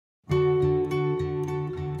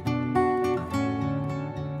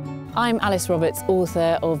I'm Alice Roberts,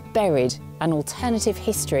 author of Buried, an alternative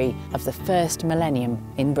history of the first millennium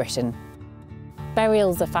in Britain.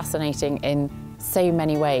 Burials are fascinating in so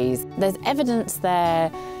many ways. There's evidence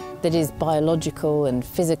there that is biological and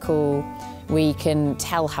physical. We can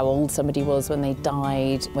tell how old somebody was when they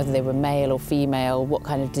died, whether they were male or female, what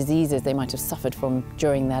kind of diseases they might have suffered from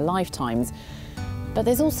during their lifetimes. But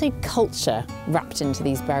there's also culture wrapped into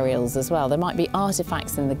these burials as well. There might be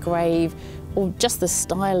artefacts in the grave or just the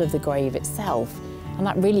style of the grave itself. And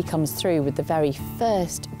that really comes through with the very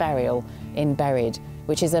first burial in Buried,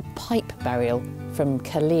 which is a pipe burial from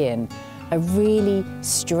Caerleon, a really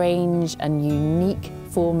strange and unique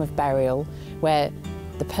form of burial where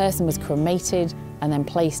the person was cremated and then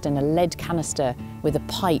placed in a lead canister with a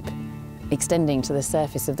pipe extending to the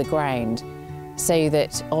surface of the ground, so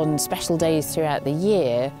that on special days throughout the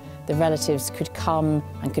year, the relatives could come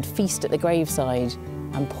and could feast at the graveside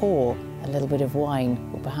and pour a little bit of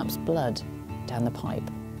wine or perhaps blood down the pipe.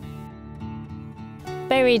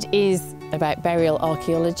 Buried is about burial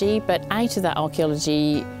archaeology, but out of that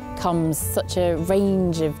archaeology comes such a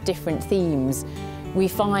range of different themes. We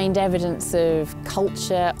find evidence of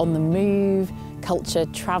culture on the move, culture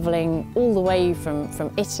travelling all the way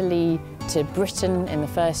from Italy to Britain in the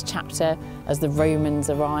first chapter as the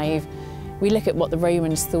Romans arrive. We look at what the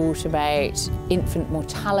Romans thought about infant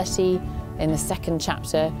mortality in the second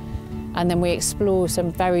chapter, and then we explore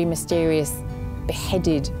some very mysterious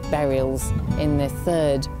beheaded burials in the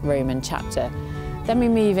third Roman chapter. Then we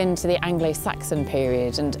move into the Anglo Saxon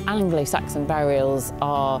period, and Anglo Saxon burials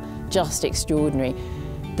are just extraordinary.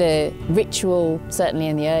 The ritual, certainly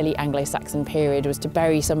in the early Anglo Saxon period, was to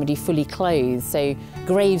bury somebody fully clothed. So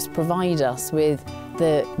graves provide us with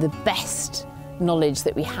the best knowledge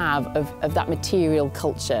that we have of that material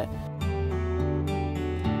culture.